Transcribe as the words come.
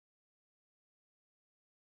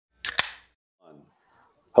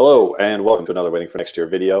Hello and welcome to another Waiting for Next Year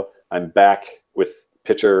video. I'm back with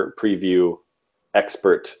pitcher preview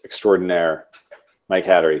expert extraordinaire, Mike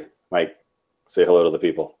Hattery. Mike, say hello to the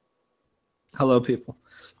people. Hello, people.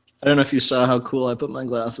 I don't know if you saw how cool I put my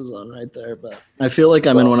glasses on right there, but I feel like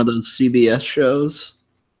I'm in one of those CBS shows.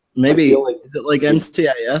 Maybe, is it like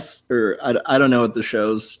NCIS? Or I don't know what the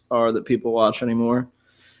shows are that people watch anymore.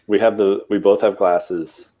 We both have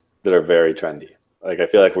glasses that are very trendy. Like, I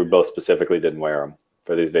feel like we both specifically didn't wear them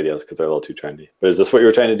for these videos because they're a little too trendy. But is this what you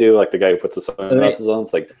were trying to do? Like the guy who puts the sunglasses on?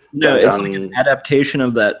 It's like, no, it's like an adaptation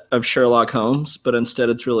of Sherlock Holmes, but instead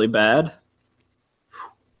it's really bad.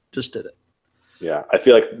 Just did it. Yeah, I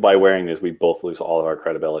feel like by wearing these, we both lose all of our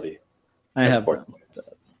credibility. I have sports.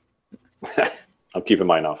 I'm keeping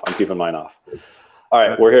mine off. All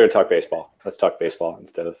right, we're here to talk baseball. Let's talk baseball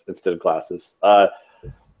instead of glasses.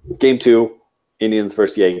 Game 2, Indians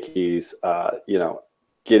versus Yankees.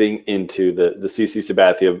 Getting into the CC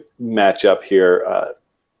Sabathia matchup here. A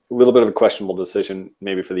little bit of a questionable decision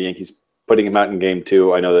maybe for the Yankees putting him out in Game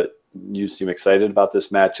 2. I know that you seem excited about this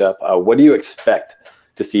matchup. What do you expect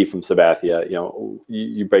to see from Sabathia?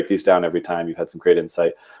 You break these down every time. You've had some great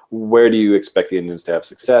insight. Where do you expect the Indians to have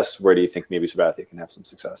success? Where do you think maybe Sabathia can have some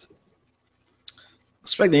success? I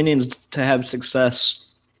expect the Indians to have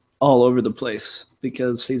success all over the place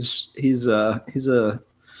because he's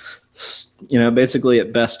basically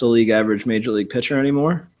at best a league average major league pitcher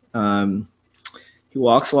anymore. He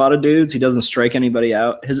walks a lot of dudes. He doesn't strike anybody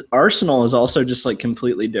out. His arsenal is also just like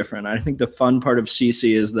completely different. I think the fun part of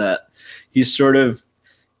CC is that he's sort of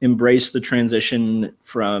embraced the transition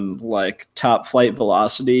from like top flight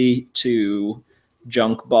velocity to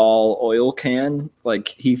junk ball oil can. Like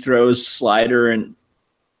he throws slider and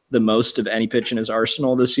the most of any pitch in his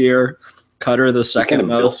arsenal this year. Cutter the second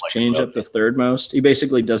most, changeup the third most. He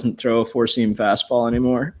basically doesn't throw a four-seam fastball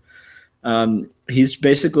anymore. He's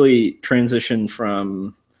basically transitioned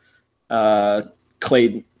from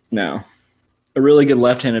Clayton, a really good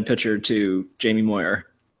left-handed pitcher, to Jamie Moyer.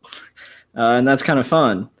 And that's kind of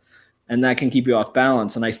fun. And that can keep you off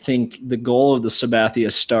balance. And I think the goal of the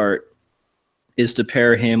Sabathia start is to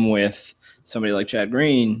pair him with somebody like Chad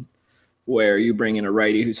Green, where you bring in a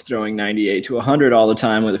righty who's throwing 98 to 100 all the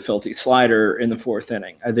time with a filthy slider in the fourth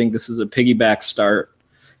inning. I think this is a piggyback start.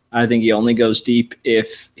 I think he only goes deep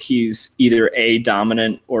if he's either A,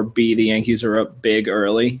 dominant, or B, the Yankees are up big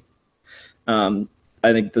early. I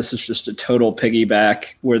think this is just a total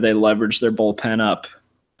piggyback where they leverage their bullpen up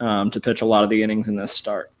to pitch a lot of the innings in this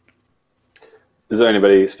start. Is there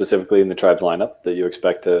anybody specifically in the Tribes lineup that you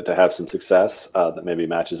expect to have some success that maybe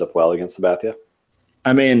matches up well against Sabathia?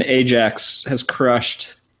 I mean, Ajax has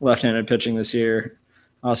crushed left-handed pitching this year.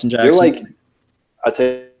 Austin Jackson. You're like, I'll tell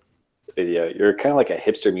you this video, you're kind of like a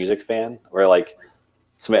hipster music fan where like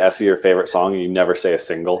somebody asks you your favorite song and you never say a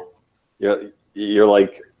single. You're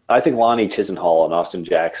like, I think Lonnie Chisenhall and Austin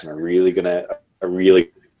Jackson are really gonna be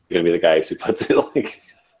the guys who put the like.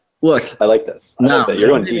 Look, I like this. You're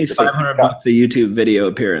going deep. $500 a YouTube video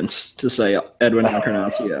appearance to say Edwin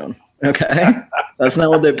Encarnacion. Okay, that's not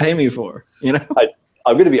what they pay me for.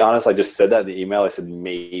 I'm going to be honest. I just said that in the email. I said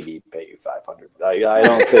maybe pay you $500. I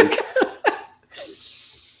don't think.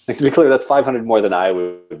 To be clear, that's $500 more than I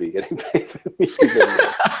would be getting paid for these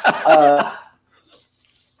videos.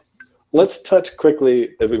 Let's touch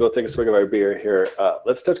quickly as we both take a swig of our beer here.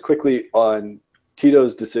 Let's touch quickly on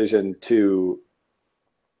Tito's decision to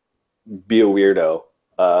be a weirdo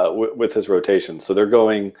with his rotation. So they're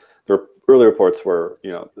going. Their early reports were, they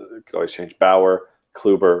could always change Bauer,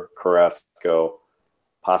 Kluber, Carrasco,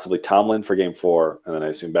 possibly Tomlin for Game 4, and then I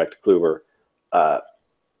assume back to Kluber.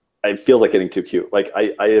 It feels like getting too cute. Like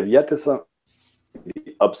I have yet to see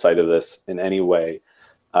the upside of this in any way.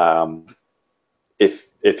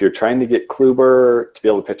 If you're trying to get Kluber to be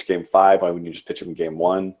able to pitch Game 5, why wouldn't you just pitch him in Game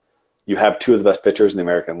 1? You have two of the best pitchers in the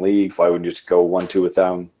American League. Why wouldn't you just go 1-2 with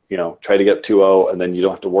them? Try to get 2-0, and then you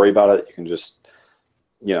don't have to worry about it. You can just,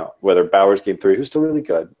 whether Bauer's Game 3, who's still really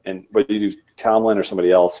good, and whether you do Tomlin or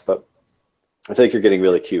somebody else. But I think you're getting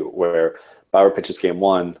really cute where Bauer pitches Game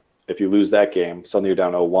 1. If you lose that game, suddenly you're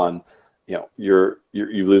down 0-1. You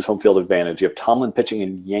lose home field advantage. You have Tomlin pitching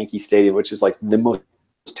in Yankee Stadium, which is like the most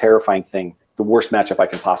terrifying thing, the worst matchup I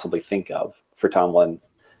can possibly think of for Tomlin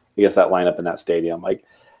against that lineup in that stadium.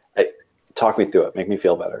 Talk me through it. Make me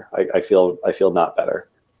feel better. I feel not better.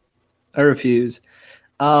 I refuse.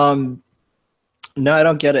 No, I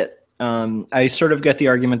don't get it. I sort of get the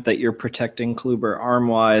argument that you're protecting Kluber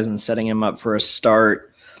arm-wise and setting him up for a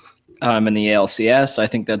start in the ALCS. I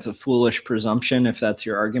think that's a foolish presumption if that's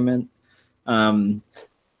your argument.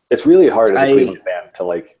 It's really hard as a Cleveland fan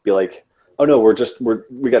to be like, oh no,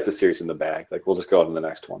 we got the series in the bag. Like we'll just go on to the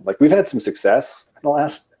next one. Like we've had some success in the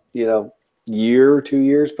last, year or 2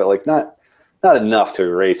 years, but like not enough to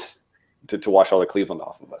erase to wash all the Cleveland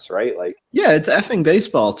off of us, right? Like yeah, it's effing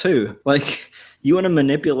baseball too. Like you want to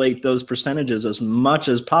manipulate those percentages as much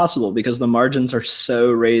as possible because the margins are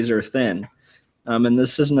so razor thin. And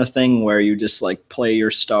this isn't a thing where you just like play your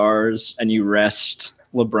stars and you rest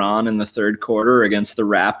LeBron in the third quarter against the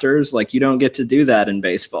Raptors. Like you don't get to do that in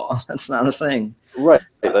baseball. That's not a thing. right.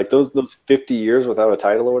 Like those 50 years without a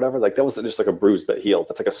title or whatever, like that wasn't just like a bruise that healed.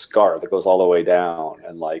 That's like a scar that goes all the way down.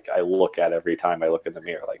 And like I look at every time I look in the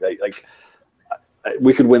mirror, like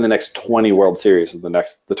we could win the next 20 World Series and the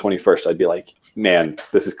 21st, I'd be like, man,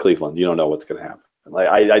 this is Cleveland. You don't know what's going to happen. Like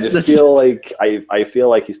I just feel like I feel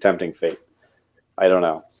like he's tempting fate. I don't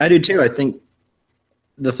know. I do too. I think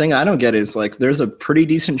the thing I don't get is like there's a pretty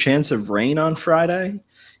decent chance of rain on Friday.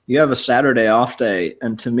 You have a Saturday off day,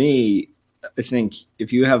 and to me, I think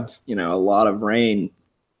if you have a lot of rain,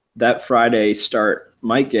 that Friday start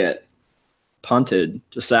might get punted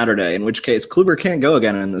to Saturday. In which case, Kluber can't go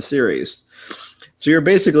again in the series. So you're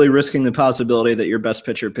basically risking the possibility that your best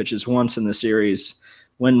pitcher pitches once in the series,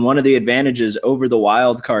 when one of the advantages over the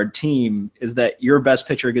wild card team is that your best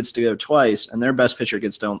pitcher gets to go twice and their best pitcher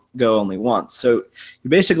gets to go only once. So you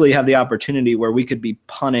basically have the opportunity where we could be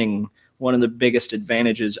punting one of the biggest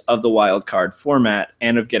advantages of the wild card format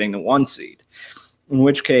and of getting the 1 seed, in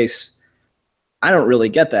which case I don't really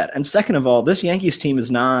get that. And second of all, this Yankees team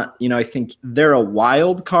is not, I think they're a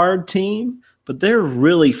wild card team, but they're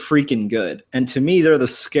really freaking good. And to me, they're the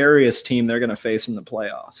scariest team they're going to face in the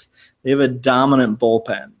playoffs. They have a dominant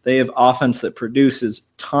bullpen. They have offense that produces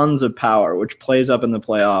tons of power, which plays up in the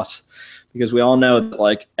playoffs because we all know that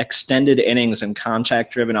like extended innings and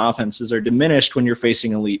contact-driven offenses are diminished when you're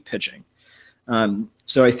facing elite pitching.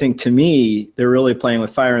 So I think to me, they're really playing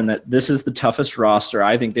with fire in that this is the toughest roster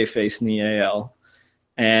I think they face in the AL,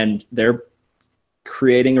 and they're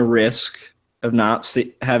creating a risk of not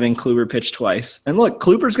having Kluber pitch twice. And look,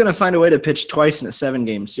 Kluber's going to find a way to pitch twice in a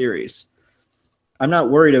 7-game series. I'm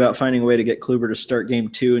not worried about finding a way to get Kluber to start game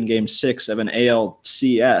 2 and game 6 of an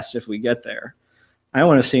ALCS if we get there. I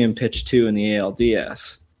want to see him pitch 2 in the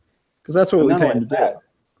ALDS because that's what we paid him to do.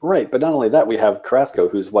 Right, but not only that, we have Carrasco,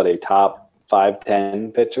 who's a top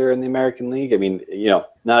 5-10 pitcher in the American League. I mean,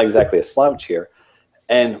 not exactly a slouch here.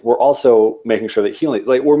 And we're also making sure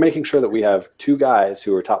that we're making sure that we have 2 guys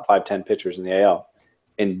who are top 5-10 pitchers in the AL,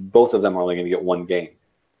 and both of them are only going to get 1 game.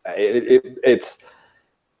 It's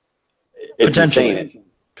insane.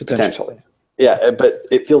 Potentially. Yeah, but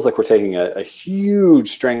it feels like we're taking a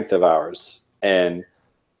huge strength of ours and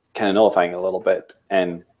kind of nullifying it a little bit.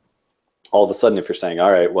 And all of a sudden, if you're saying,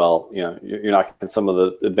 all right, well, you're knocking some of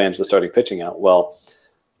the advantage of starting pitching out. Well,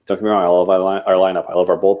 don't get me wrong, I love our lineup. I love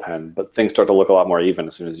our bullpen, but things start to look a lot more even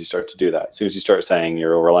as soon as you start to do that. As soon as you start saying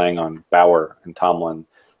you're relying on Bauer and Tomlin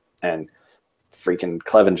and freaking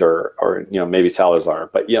Clevenger or maybe Salazar,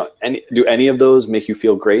 but do any of those make you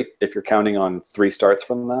feel great if you're counting on 3 starts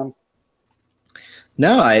from them?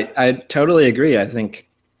 No, I totally agree. I think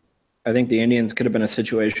the Indians could have been a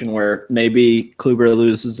situation where maybe Kluber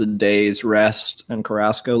loses a day's rest and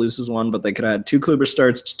Carrasco loses 1, but they could have had 2 Kluber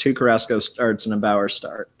starts, 2 Carrasco starts, and a Bauer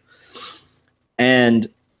start. And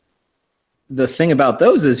the thing about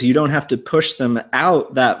those is you don't have to push them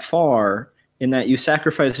out that far, in that you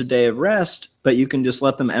sacrifice a day of rest, but you can just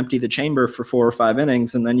let them empty the chamber for 4 or 5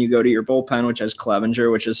 innings, and then you go to your bullpen, which has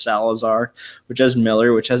Clevenger, which has Salazar, which has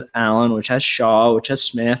Miller, which has Allen, which has Shaw, which has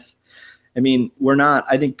Smith. I mean,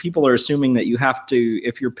 I think people are assuming that you have to,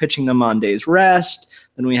 if you're pitching them on days rest,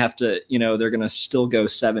 then we have to, they're going to still go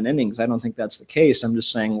 7 innings. I don't think that's the case. I'm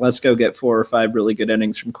just saying, let's go get 4 or 5 really good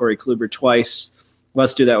innings from Corey Kluber twice.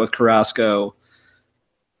 Let's do that with Carrasco.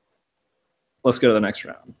 Let's go to the next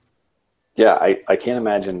round. Yeah, I can't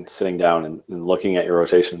imagine sitting down and looking at your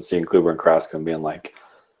rotation, seeing Kluber and Carrasco and being like,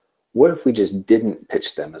 what if we just didn't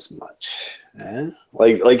pitch them as much?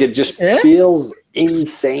 Like it just feels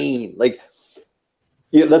insane. Like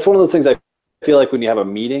that's one of those things I feel like when you have a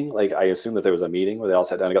meeting, like I assume that there was a meeting where they all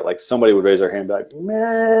sat down and got like somebody would raise their hand and be like,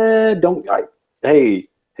 man, hey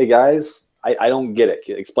guys, I don't get it.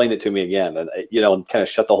 Explain it to me again. And and kind of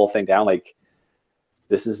shut the whole thing down. Like,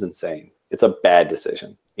 this is insane. It's a bad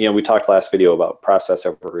decision. We talked last video about process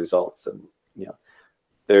over results, and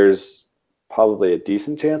there's probably a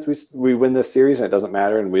decent chance we win this series and it doesn't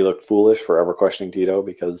matter, and we look foolish for ever questioning Tito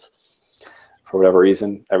because for whatever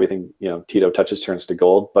reason everything Tito touches turns to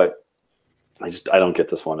gold. But I don't get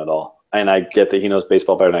this one at all. And I get that he knows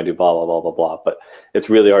baseball better than I do, blah blah blah blah blah. But it's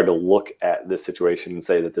really hard to look at this situation and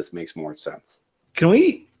say that this makes more sense. Can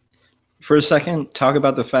we for a second talk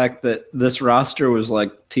about the fact that this roster was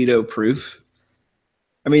like Tito proof?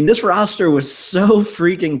 I mean, this roster was so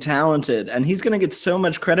freaking talented, and he's going to get so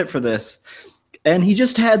much credit for this. And he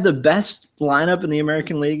just had the best lineup in the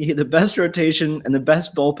American League. He had the best rotation and the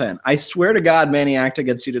best bullpen. I swear to God, Manny Acta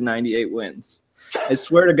gets you to 98 wins. I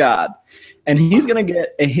swear to God. And he's going to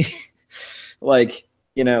get a,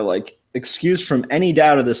 excuse from any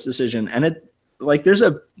doubt of this decision. And there's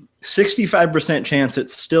a 65% chance it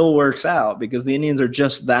still works out because the Indians are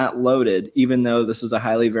just that loaded, even though this is a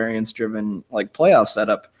highly variance-driven playoff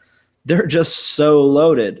setup. They're just so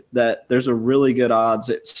loaded that there's a really good odds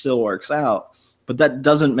it still works out. But that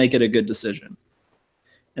doesn't make it a good decision.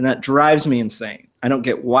 And that drives me insane. I don't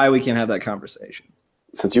get why we can't have that conversation.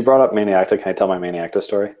 Since you brought up Manny Acta, can I tell my Manny Acta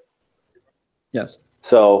story? Yes.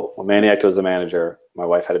 So when Manny Acta was the manager, my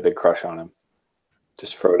wife had a big crush on him.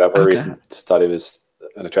 Just for whatever reason. Just thought he was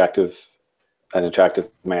an attractive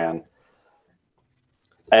man.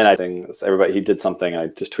 And I think everybody, he did something. I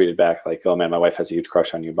just tweeted back like, oh man, my wife has a huge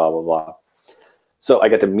crush on you, blah, blah, blah. So I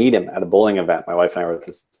got to meet him at a bowling event. My wife and I were at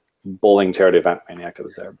this bowling charity event. Manny Acta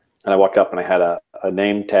was there. And I walked up and I had a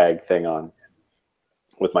name tag thing on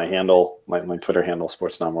with my handle, my Twitter handle,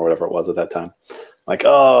 Sportsnom or whatever it was at that time. Like,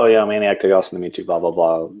 oh yeah, Manny Acta, awesome to meet you, blah, blah,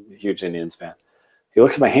 blah. Huge Indians fan. He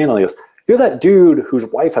looks at my handle and he goes, you're that dude whose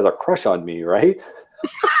wife has a crush on me, right?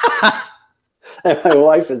 And my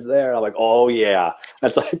wife is there. And I'm like, oh yeah.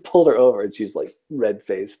 And so I pulled her over and she's like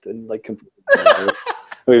red-faced and like completely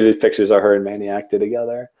we have these pictures of her and Manny Acta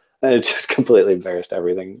together. And it just completely embarrassed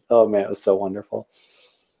everything. Oh man, it was so wonderful.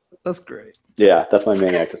 That's great. Yeah, that's my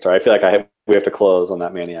Manny Acta story. I feel like we have to close on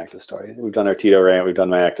that Manny Acta story. We've done our Tito rant. We've done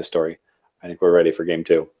my Acta story. I think we're ready for game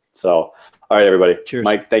 2. So, all right, everybody. Cheers.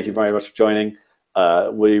 Mike, thank you very much for joining.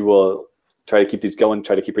 We will try to keep these going,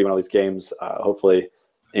 try to keep reading all these games. Hopefully,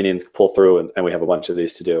 Indians pull through, and we have a bunch of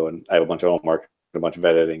these to do. And I have a bunch of homework and a bunch of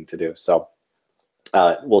editing to do. So,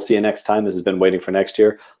 we'll see you next time. This has been Waiting for Next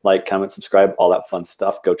Year. Like, comment, subscribe, all that fun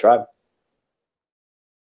stuff. Go Tribe.